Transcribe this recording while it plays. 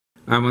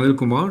I'm Anil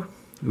Kumar.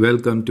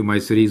 Welcome to my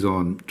series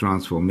on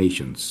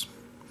transformations.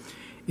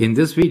 In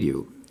this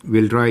video,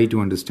 we'll try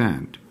to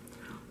understand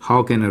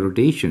how can a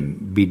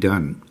rotation be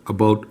done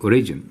about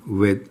origin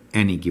with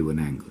any given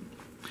angle.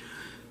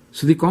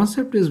 So the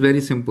concept is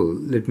very simple.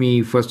 Let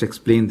me first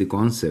explain the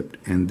concept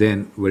and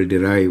then we'll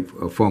derive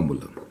a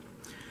formula.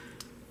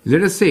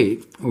 Let us say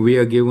we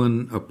are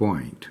given a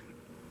point.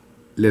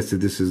 Let's say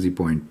this is the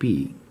point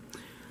P.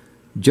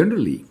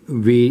 Generally,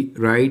 we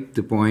write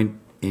the point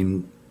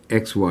in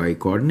xy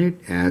coordinate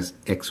as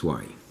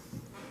xy.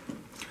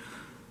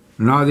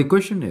 Now the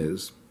question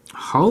is,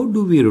 how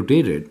do we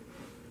rotate it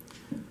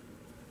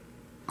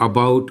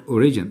about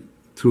origin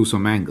through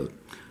some angle?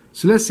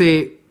 So let's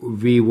say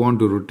we want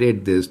to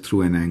rotate this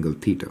through an angle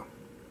theta,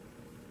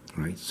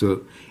 right?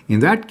 So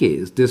in that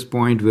case, this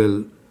point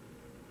will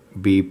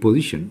be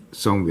positioned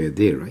somewhere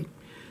there, right?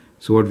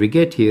 So what we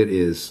get here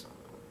is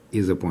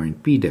a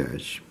point P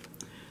dash.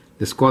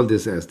 Let's call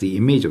this as the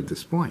image of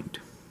this point.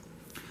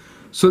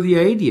 So the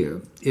idea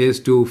is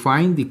to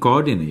find the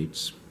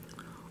coordinates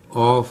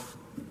of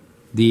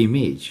the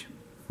image,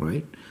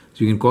 right?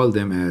 So you can call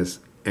them as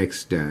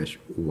x dash,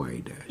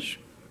 y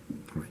dash,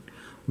 right?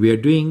 We are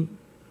doing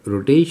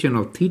rotation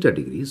of theta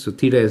degrees, so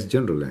theta is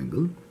general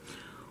angle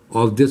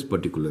of this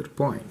particular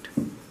point.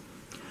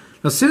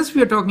 Now since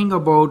we are talking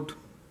about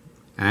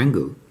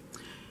angle,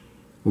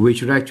 we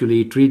should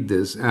actually treat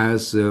this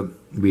as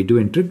we do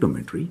in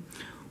trigonometry.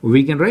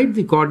 We can write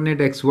the coordinate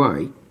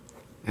xy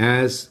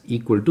as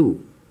equal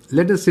to,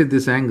 let us say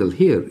this angle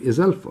here is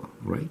alpha,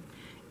 right?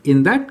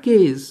 In that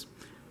case,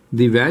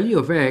 the value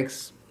of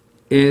x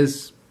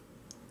is,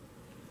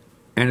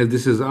 and if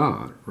this is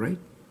r, right?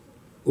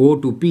 O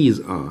to P is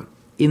r.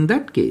 In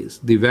that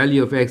case, the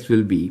value of x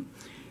will be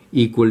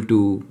equal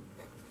to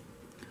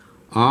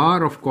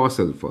r of cos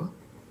alpha,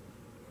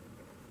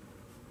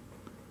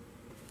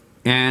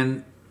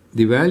 and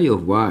the value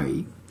of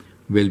y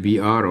will be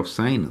r of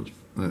sine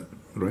alpha,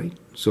 right?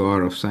 So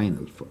r of sine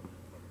alpha.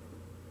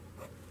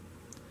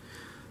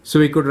 So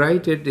we could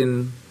write it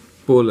in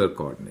polar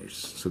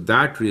coordinates. So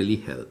that really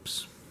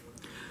helps.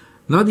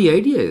 Now the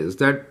idea is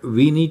that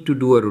we need to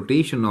do a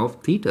rotation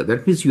of theta.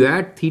 That means you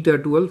add theta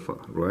to alpha,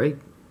 right?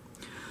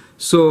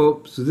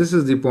 So this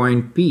is the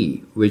point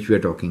P which we are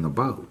talking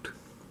about.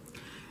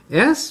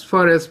 As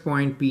far as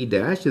point P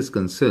dash is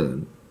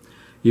concerned,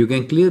 you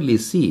can clearly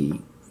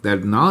see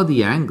that now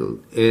the angle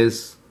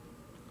is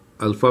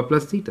alpha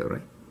plus theta,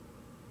 right?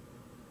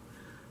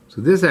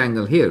 So this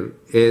angle here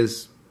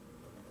is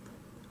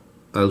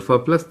alpha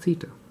plus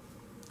theta.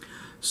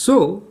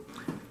 So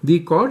the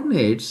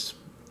coordinates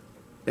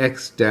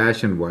x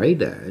dash and y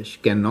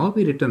dash can now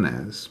be written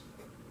as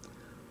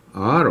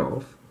r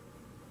of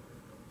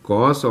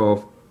cos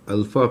of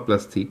alpha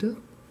plus theta,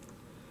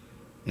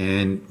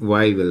 and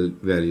y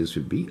values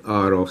will be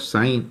r of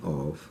sine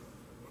of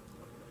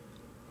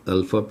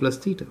alpha plus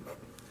theta.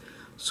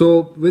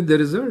 So with the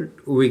result,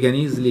 we can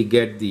easily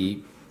get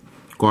the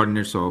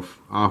coordinates of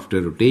after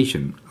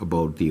rotation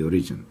about the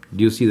origin.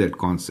 Do you see that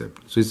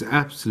concept? So it's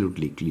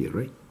absolutely clear,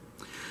 right?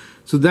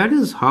 So that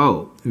is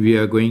how we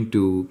are going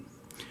to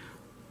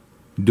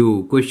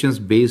do questions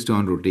based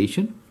on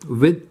rotation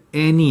with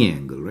any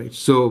angle, right?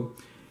 So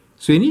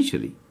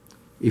initially,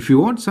 if you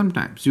want,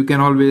 sometimes you can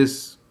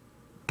always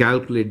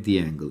calculate the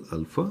angle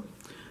alpha.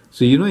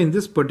 So you know, in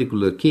this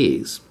particular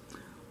case,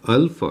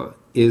 alpha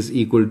is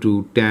equal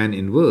to tan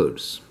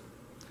inverse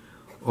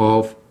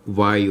of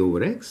y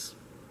over x.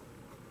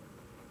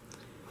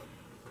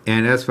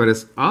 And as far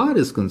as r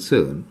is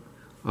concerned,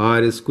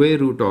 r is square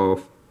root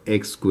of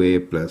x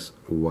square plus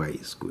y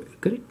square,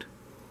 correct?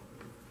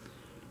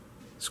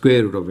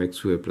 Square root of x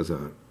square plus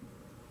r.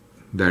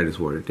 That is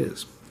what it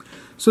is.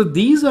 So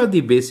these are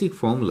the basic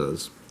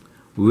formulas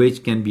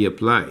which can be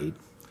applied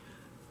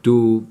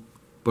to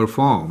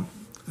perform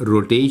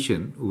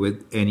rotation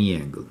with any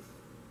angle,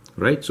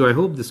 right? So I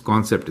hope this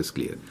concept is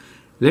clear.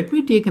 Let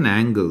me take an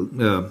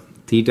angle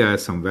theta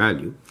as some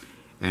value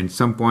and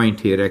some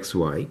point here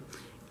xy,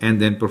 and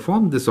then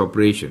perform this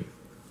operation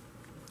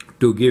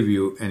to give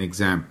you an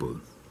example.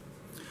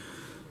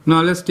 Now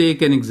let's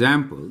take an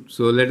example.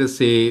 So let us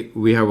say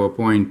we have a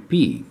point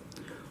P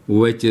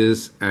which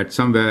is at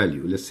some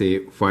value, let's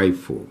say 5,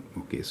 4.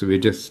 Okay, so we've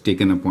just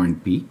taken a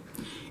point P,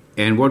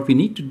 and what we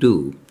need to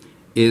do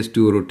is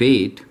to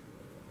rotate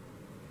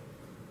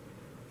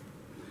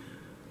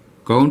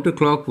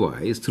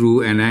counterclockwise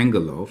through an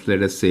angle of,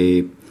 let us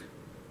say,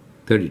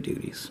 30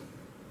 degrees.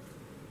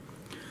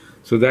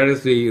 So that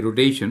is the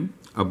rotation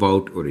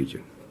about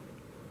origin.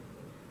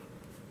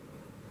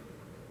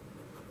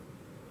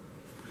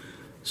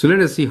 So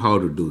let us see how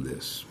to do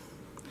this.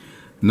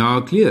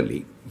 Now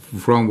clearly,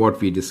 from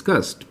what we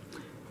discussed,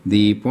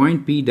 the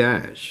point P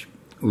dash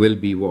will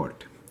be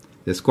what?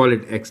 Let's call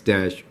it x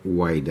dash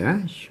y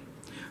dash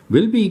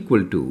will be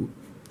equal to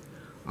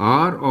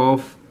r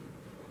of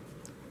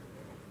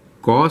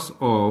cos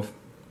of,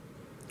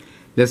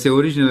 let's say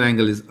original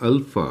angle is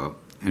alpha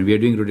and we are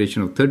doing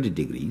rotation of 30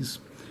 degrees.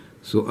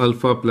 So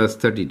alpha plus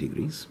 30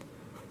 degrees,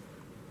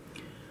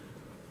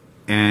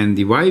 and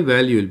the y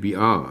value will be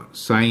r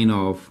sine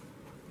of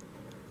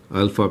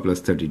alpha plus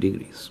 30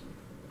 degrees.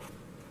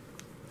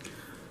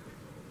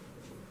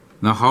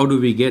 Now how do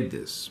we get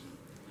this?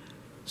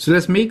 So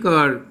let's make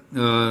our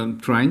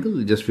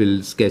triangle. Just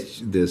we'll sketch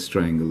this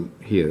triangle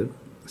here.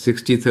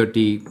 60,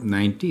 30,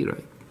 90,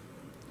 right?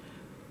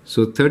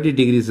 So 30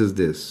 degrees is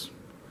this.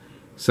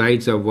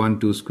 Sides are 1,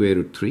 2, square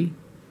root 3.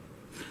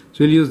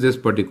 So we'll use this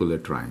particular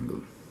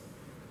triangle.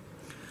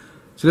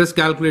 So let's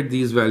calculate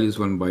these values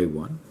one by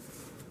one.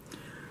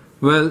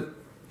 Well,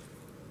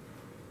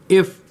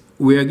 if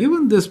we are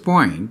given this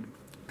point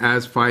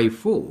as 5,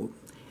 4,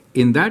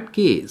 in that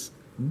case,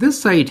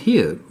 this side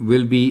here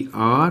will be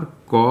r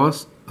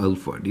cos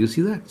alpha. Do you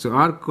see that? So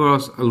r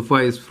cos alpha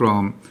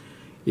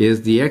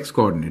is the x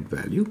coordinate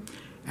value,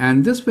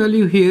 and this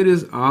value here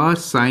is r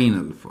sin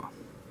alpha.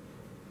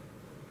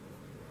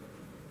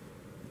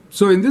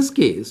 So in this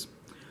case,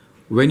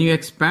 when you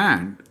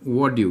expand,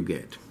 what do you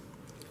get?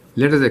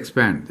 Let us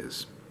expand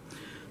this.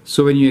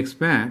 So when you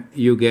expand,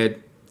 you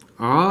get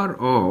r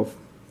of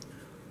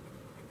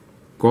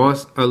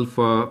cos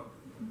alpha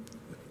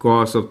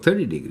cos of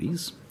 30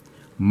 degrees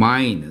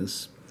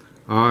minus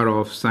r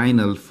of sin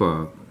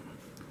alpha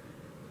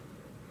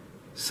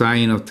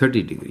sine of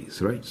 30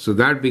 degrees, right? So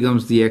that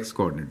becomes the x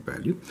coordinate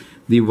value.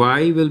 The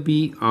y will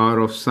be r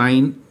of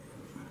sine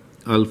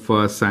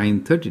alpha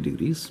sine 30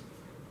 degrees.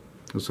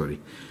 Oh, sorry,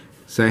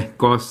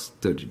 cos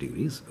 30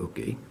 degrees,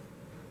 okay.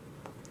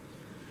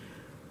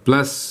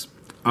 Plus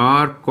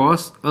r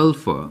cos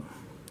alpha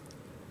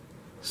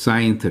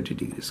sine 30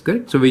 degrees,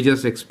 correct? So we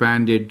just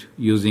expanded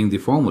using the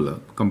formula,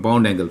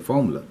 compound angle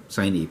formula,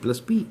 sine A plus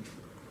B.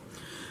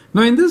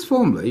 Now in this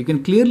formula, you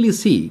can clearly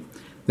see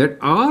that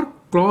r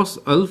cos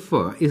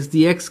alpha is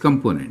the x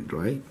component,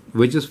 right?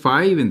 Which is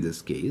 5 in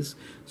this case.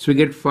 So we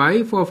get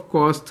 5 of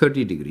cos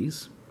 30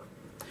 degrees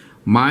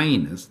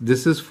minus,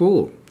 this is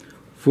 4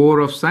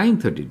 of sine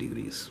 30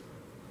 degrees.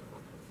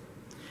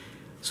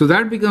 So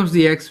that becomes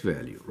the x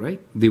value, right?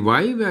 The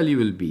y value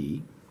will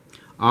be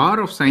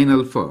r of sine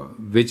alpha,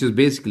 which is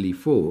basically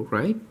 4,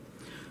 right?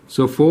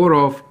 So 4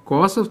 of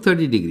cos of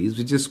 30 degrees,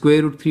 which is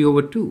square root 3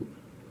 over 2.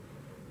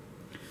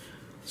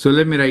 So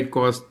let me write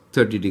cos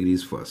 30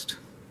 degrees first.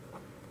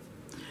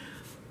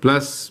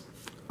 Plus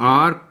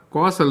r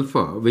cos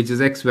alpha, which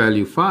is x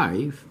value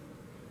 5,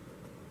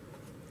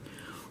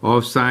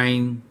 of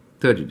sine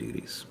 30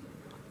 degrees.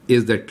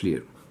 Is that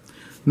clear?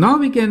 Now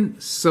we can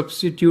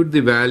substitute the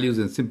values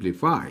and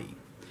simplify.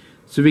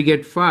 So we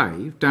get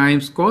 5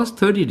 times cos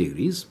 30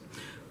 degrees.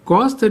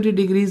 Cos 30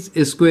 degrees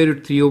is square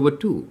root 3 over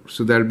 2.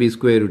 So that will be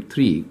square root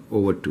 3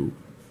 over 2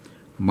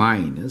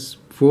 minus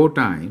 4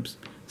 times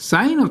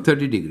sine of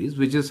 30 degrees,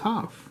 which is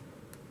half.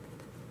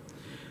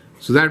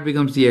 So that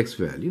becomes the x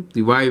value.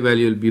 The y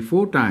value will be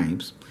 4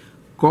 times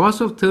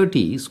cos of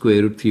 30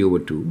 square root 3 over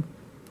 2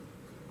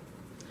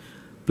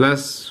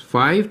 plus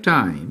 5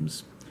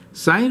 times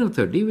sine of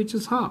 30, which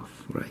is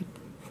half, right?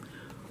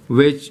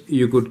 Which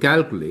you could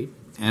calculate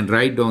and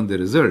write down the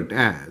result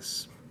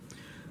as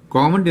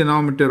common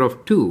denominator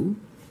of 2,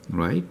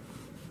 right?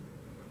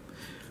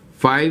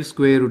 5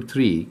 square root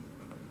 3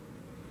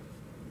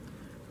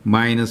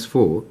 minus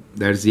 4,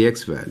 that's the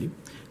x value.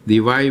 The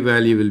y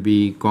value will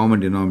be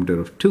common denominator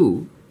of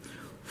 2,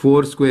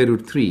 4 square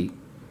root 3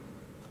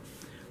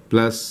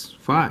 plus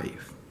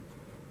 5.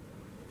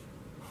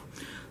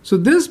 So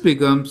this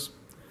becomes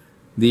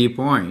the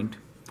point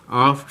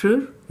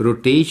after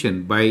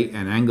rotation by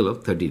an angle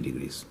of 30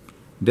 degrees.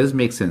 Does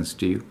make sense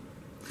to you?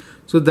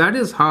 So that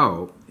is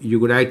how you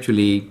could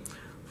actually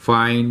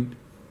find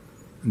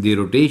the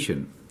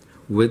rotation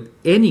with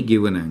any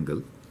given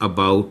angle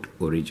about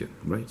origin,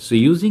 right? So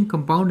using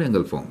compound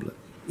angle formula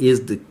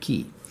is the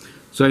key.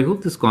 So I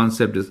hope this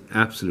concept is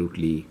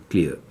absolutely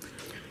clear.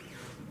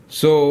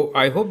 So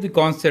I hope the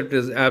concept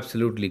is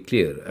absolutely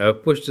clear.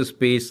 I've pushed the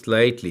space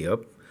slightly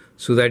up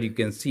so that you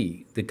can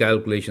see the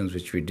calculations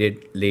which we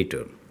did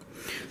later.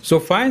 So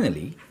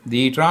finally,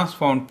 the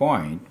transformed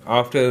point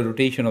after a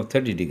rotation of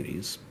 30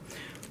 degrees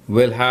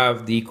will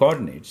have the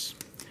coordinates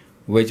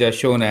which are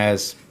shown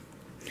as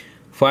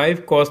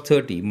 5 cos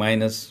 30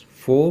 minus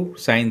 4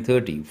 sin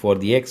 30 for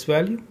the x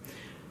value,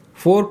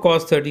 4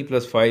 cos 30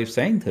 plus 5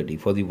 sin 30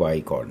 for the y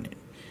coordinate.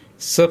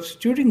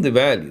 Substituting the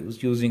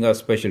values using our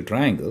special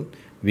triangle,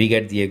 we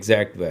get the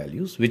exact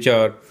values, which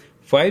are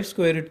 5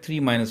 square root 3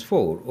 minus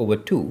 4 over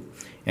 2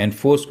 and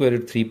 4 square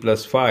root 3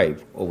 plus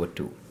 5 over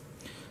 2.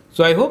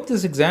 So I hope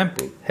this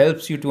example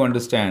helps you to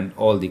understand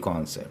all the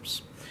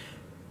concepts.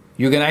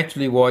 You can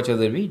actually watch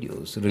other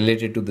videos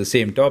related to the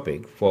same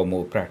topic for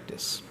more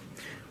practice.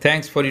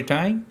 Thanks for your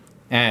time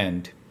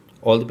and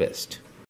all the best.